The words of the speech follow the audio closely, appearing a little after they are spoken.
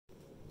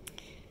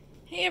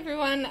Hey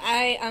everyone,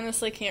 I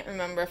honestly can't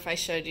remember if I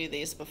showed you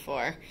these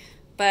before,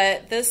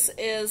 but this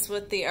is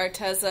with the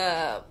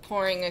ARTEZA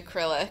pouring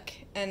acrylic,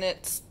 and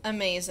it's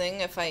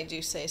amazing if I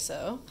do say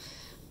so.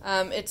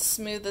 It's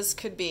smooth as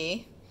could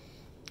be,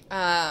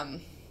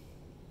 and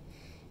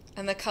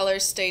the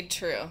colors stayed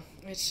true.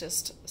 It's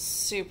just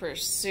super,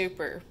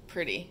 super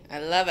pretty. I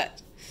love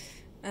it.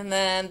 And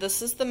then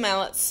this is the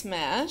Mallet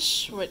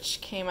Smash,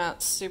 which came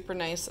out super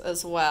nice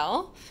as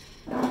well.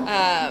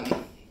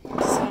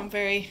 So I'm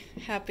very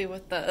happy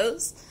with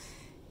those.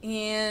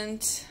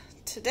 And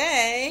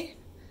today,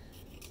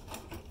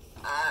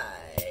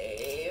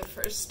 I,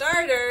 for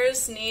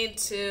starters, need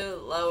to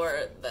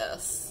lower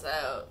this.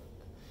 So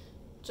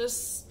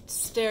just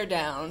stare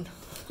down.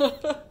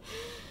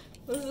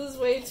 This is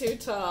way too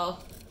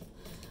tall.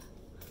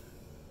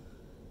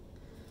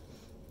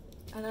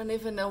 I don't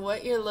even know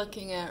what you're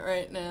looking at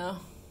right now.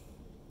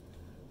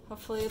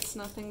 Hopefully it's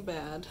nothing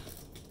bad.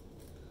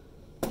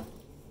 I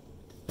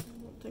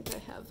don't think I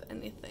have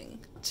anything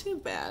too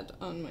bad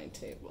on my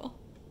table.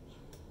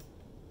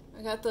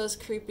 I got those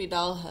creepy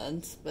doll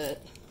heads,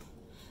 but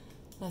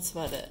that's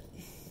about it.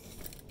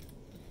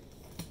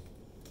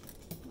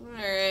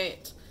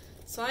 Alright,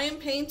 so I am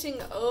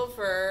painting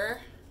over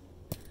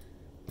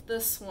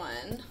this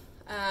one.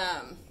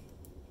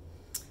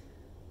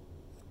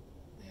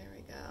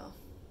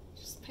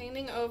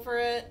 Painting over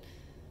it.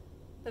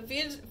 The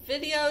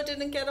video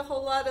didn't get a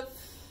whole lot of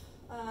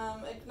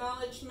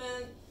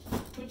acknowledgement,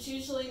 which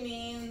usually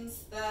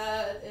means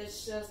that it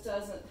just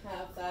doesn't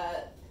have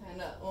that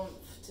kind of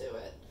oomph to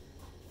it.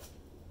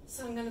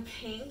 So I'm going to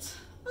paint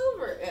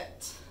over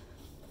it.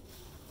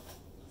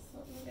 So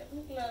let me get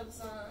my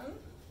gloves on.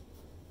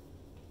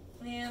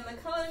 And the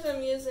colors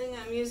I'm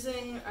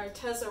using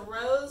ARTEZA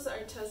Rose,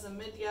 ARTEZA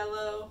Mid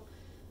Yellow,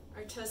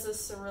 ARTEZA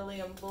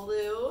Cerulean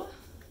Blue,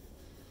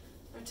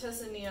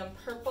 ARTEZA Neon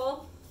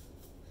Purple,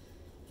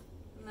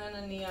 and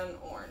then a Neon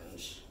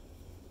Orange,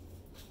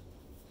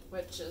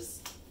 which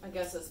is, I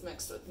guess it's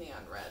mixed with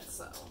Neon Red,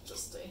 so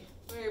just a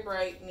very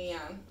bright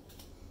neon.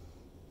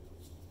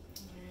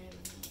 Alright,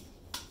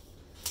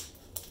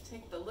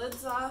 take the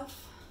lids off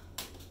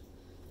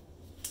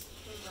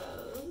for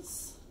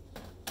those.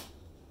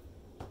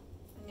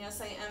 And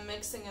yes, I am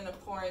mixing in a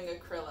pouring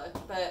acrylic,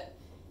 but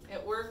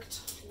it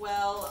worked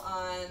well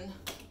on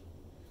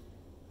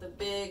the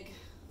big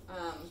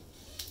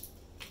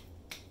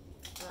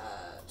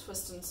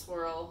twist and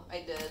swirl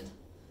I did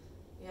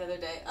the other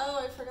day.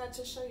 Oh, I forgot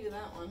to show you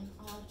that one.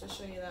 I'll have to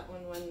show you that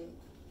one when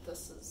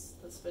this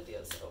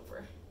video's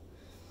over.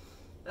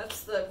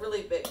 That's the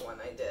really big one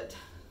I did.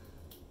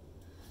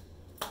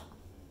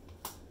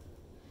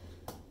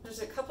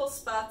 There's a couple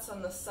spots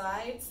on the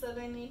sides that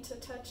I need to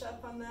touch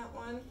up on that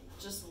one.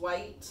 Just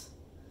white,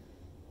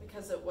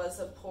 because it was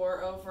a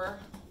pour over.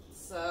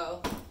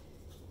 So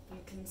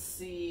you can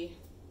see.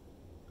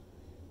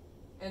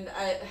 And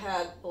I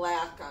had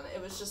black on it. It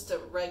was just a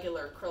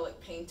regular acrylic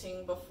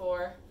painting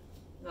before,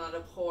 not a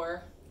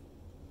pour.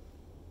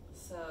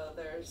 So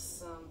there's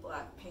some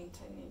black paint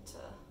I need to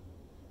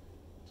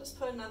just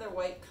put another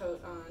white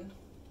coat on.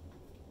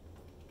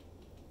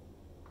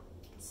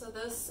 So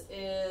this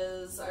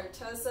is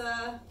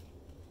ARTEZA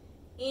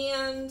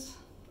and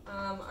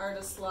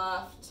Artist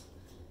Loft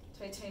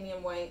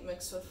titanium white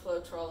mixed with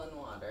Floetrol and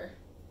water.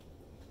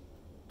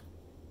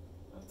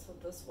 That's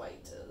what this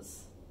white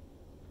is.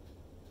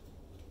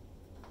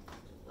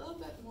 A little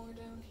bit more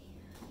down here.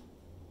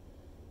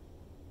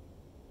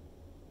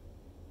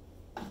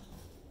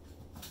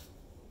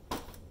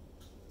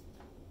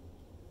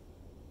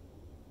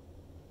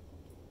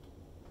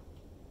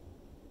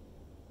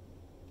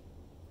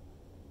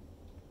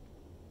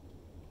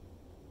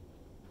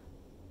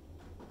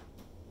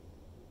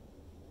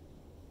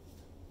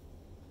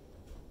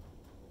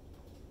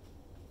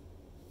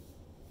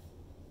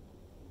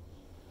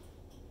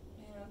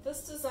 And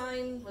this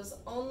design was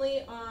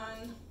only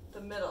on the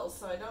middle,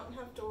 so I don't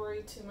have to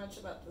worry too much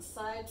about the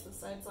sides. The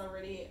sides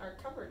already are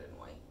covered in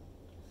white.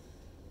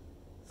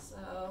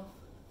 So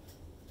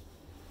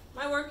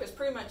my work is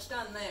pretty much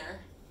done there.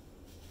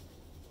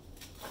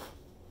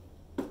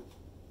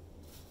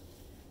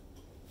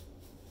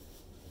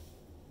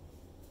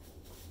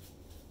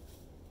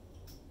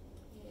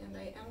 And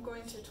I am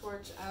going to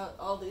torch out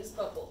all these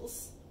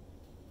bubbles.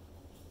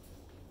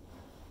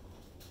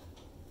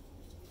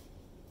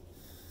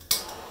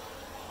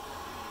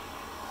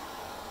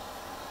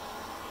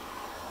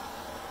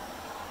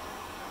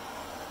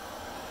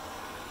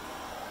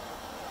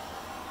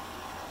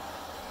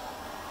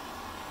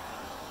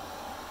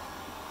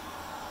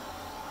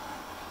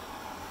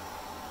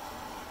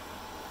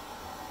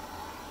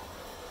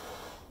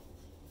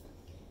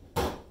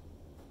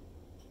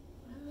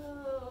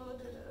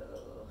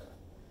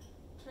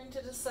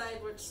 To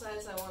decide which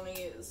size I want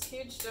to use.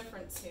 Huge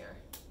difference here.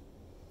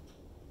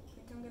 I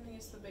think I'm going to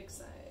use the big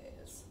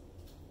size.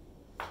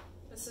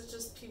 This is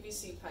just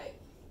PVC pipe.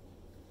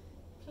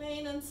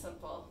 Plain and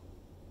simple.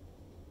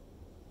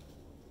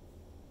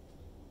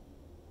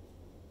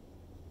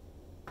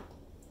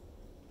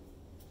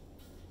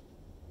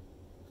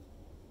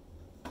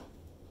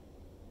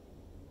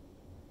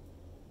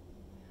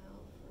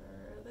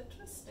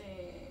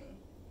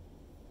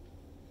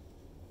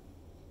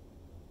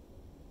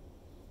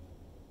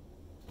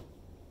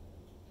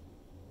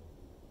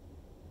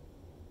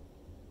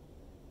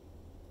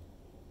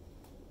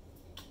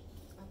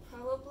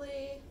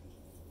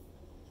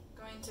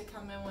 going to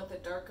come in with a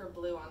darker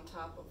blue on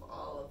top of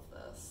all of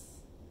this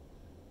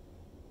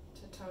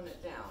to tone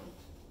it down.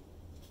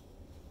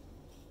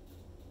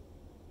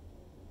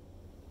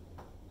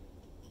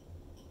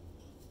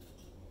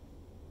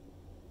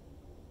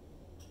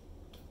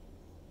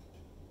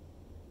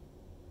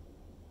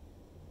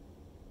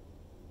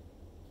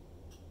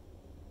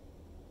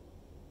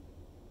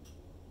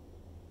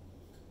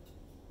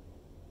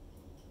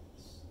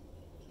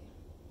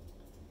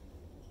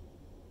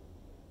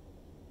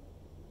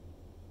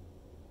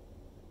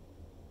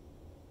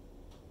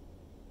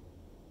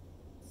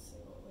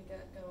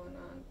 Going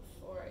on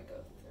before I go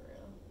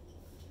through.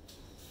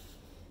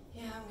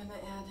 Yeah, I'm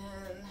gonna add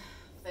in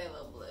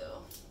phthalo blue.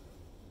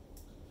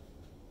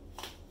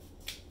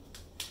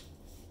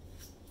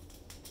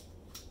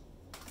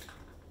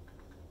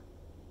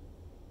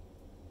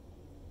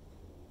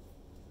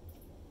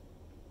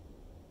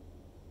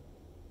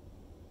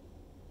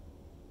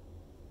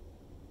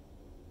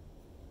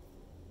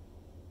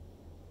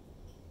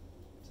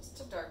 Just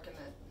to darken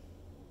it.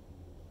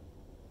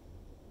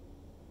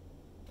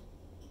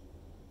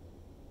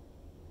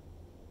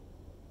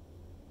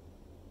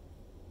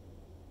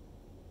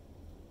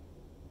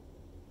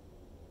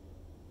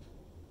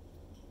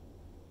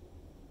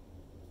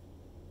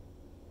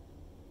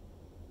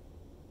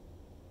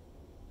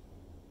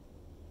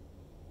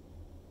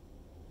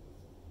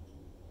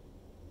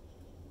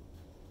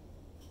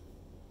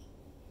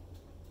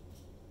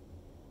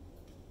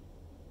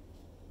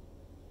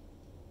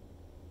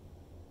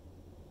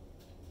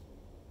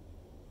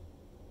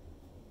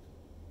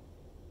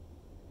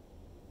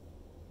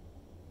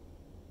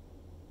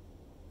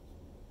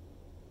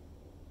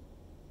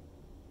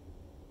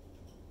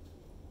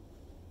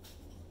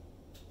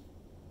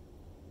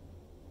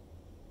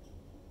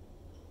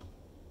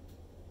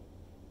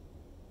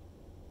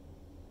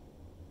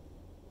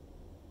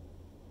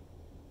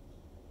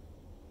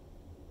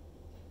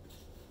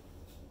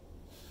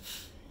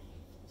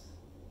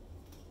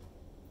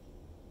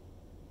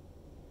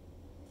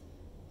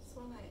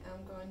 I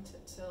am going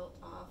to tilt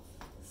off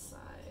the side.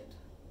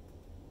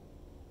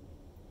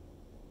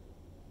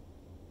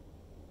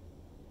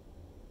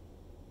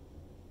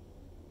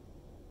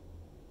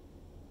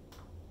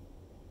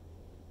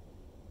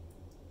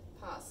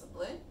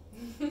 Possibly.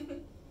 There we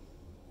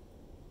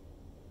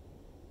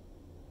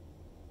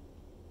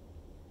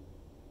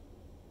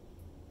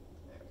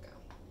go.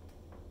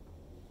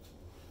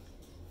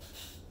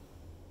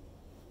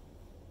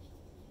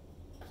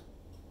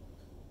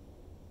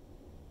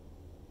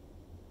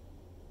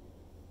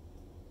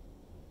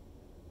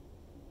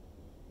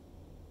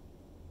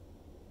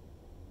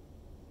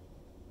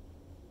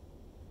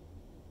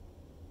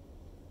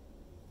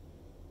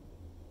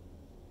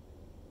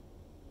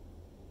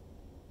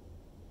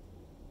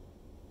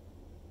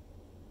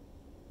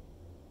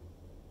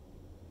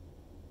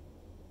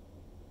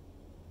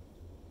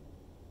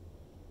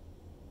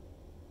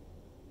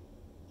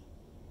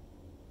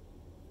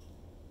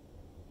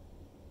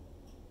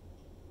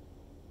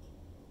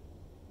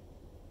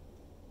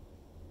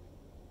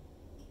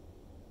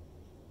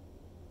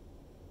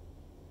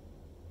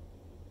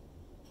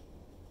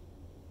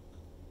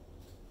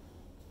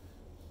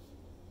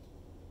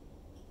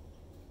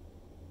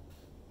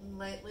 I'm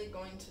lightly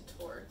going to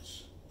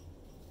torch.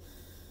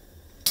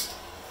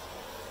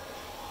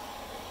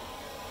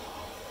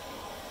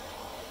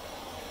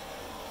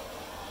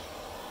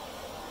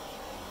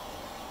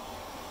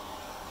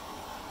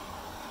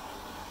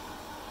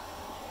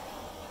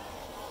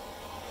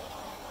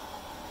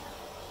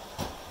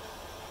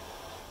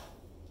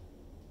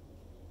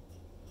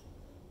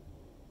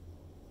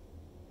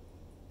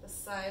 The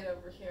side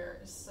over here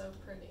is so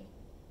pretty.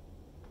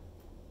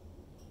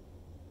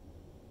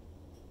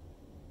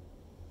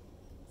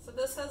 So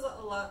this has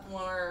a lot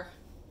more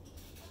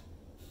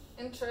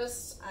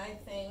interest, I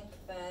think,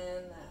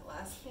 than that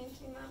last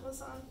painting that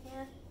was on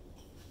here.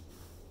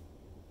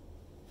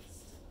 Let's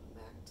go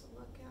back to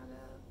look at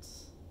it.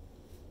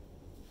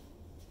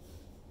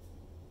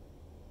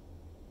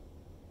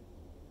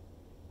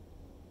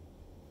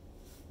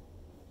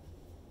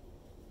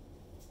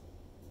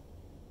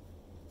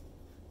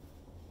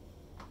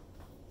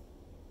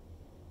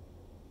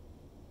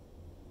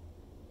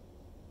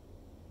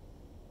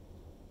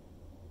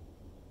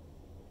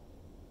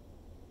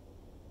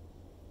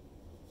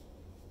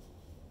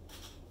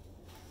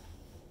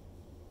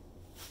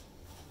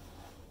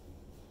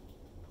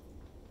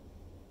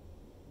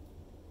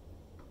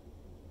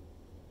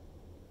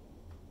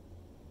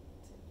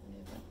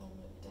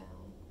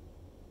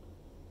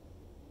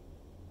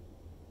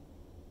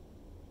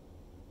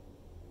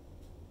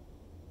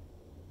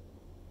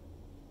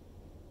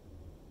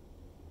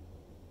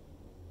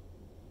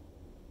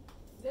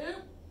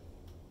 Nope.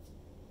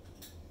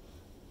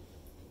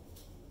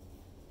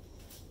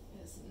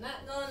 It's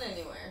not going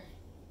anywhere.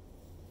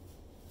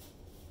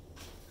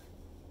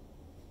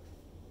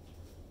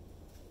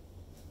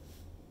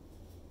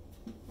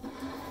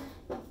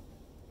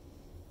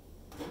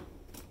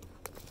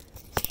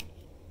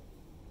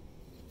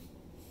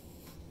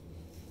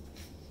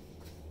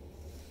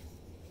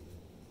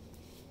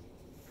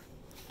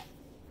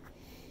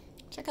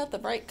 Check out the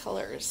bright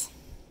colors.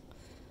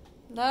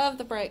 Love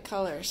the bright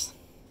colors.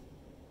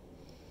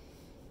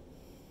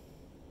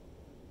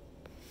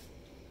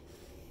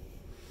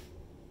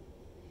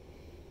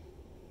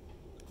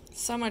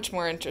 So much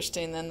more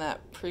interesting than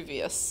that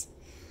previous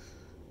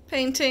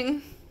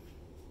painting.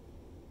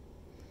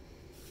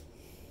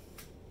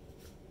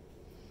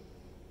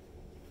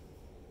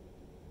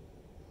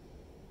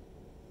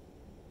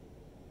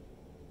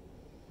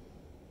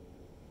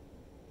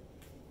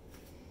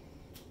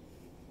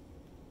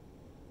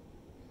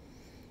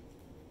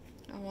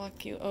 I'll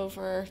walk you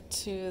over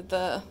to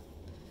the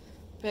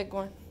big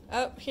one.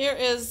 Oh, here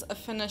is a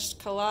finished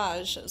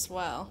collage as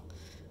well.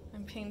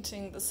 I'm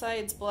painting the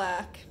sides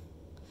black.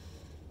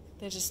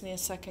 They just need a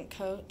second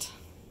coat.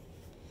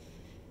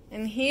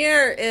 And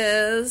here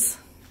is,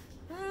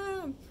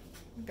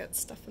 I've got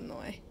stuff in the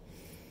way.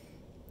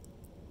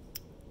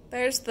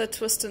 There's the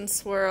twist and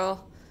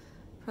swirl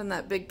from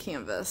that big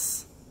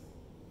canvas.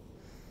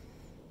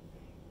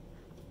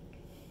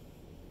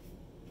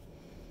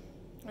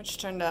 Which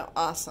turned out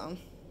awesome.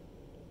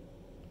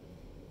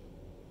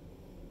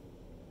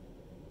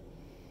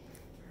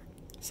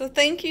 So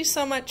thank you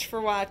so much for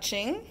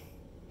watching.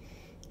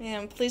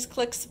 And please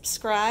click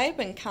subscribe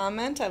and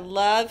comment. I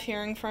love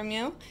hearing from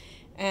you.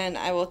 And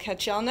I will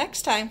catch y'all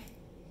next time.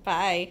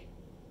 Bye.